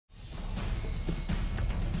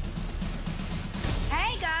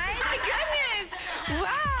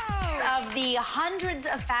Wow! Of the hundreds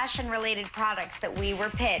of fashion-related products that we were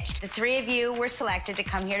pitched, the three of you were selected to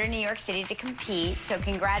come here to New York City to compete. So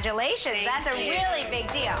congratulations. That's a really big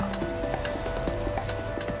deal.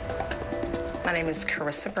 My name is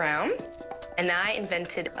Carissa Brown, and I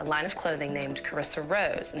invented a line of clothing named Carissa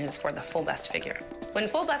Rose, and it is for the full bust figure. When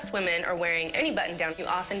full bust women are wearing any button down, you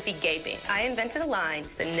often see gaping. I invented a line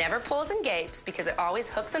that never pulls and gapes because it always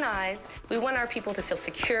hooks in eyes. We want our people to feel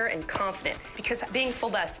secure and confident because being full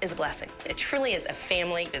bust is a blessing. It truly is a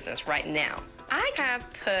family business right now. I have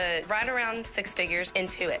put right around 6 figures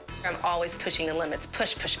into it. I'm always pushing the limits,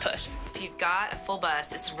 push, push, push. If you've got a full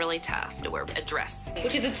bust, it's really tough to wear a dress,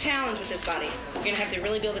 which is a challenge with this body. You're gonna have to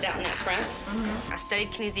really build it out in that front. I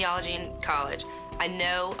studied kinesiology in college. I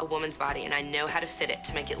know a woman's body, and I know how to fit it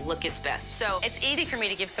to make it look its best. So it's easy for me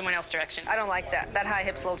to give someone else direction. I don't like that. That high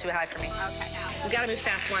hip's a little too high for me. Okay. We've got to move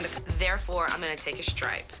fast, Wanda. Therefore, I'm going to take a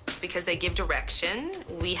stripe. Because they give direction,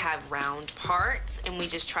 we have round parts, and we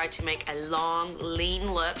just try to make a long,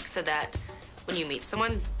 lean look so that when you meet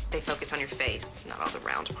someone, they focus on your face, not all the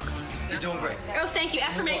round parts. You're doing great. Oh, thank you.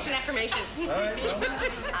 Affirmation, affirmation. All right, well.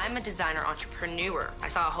 I'm a designer entrepreneur. I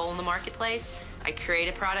saw a hole in the marketplace. I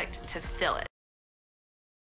created a product to fill it.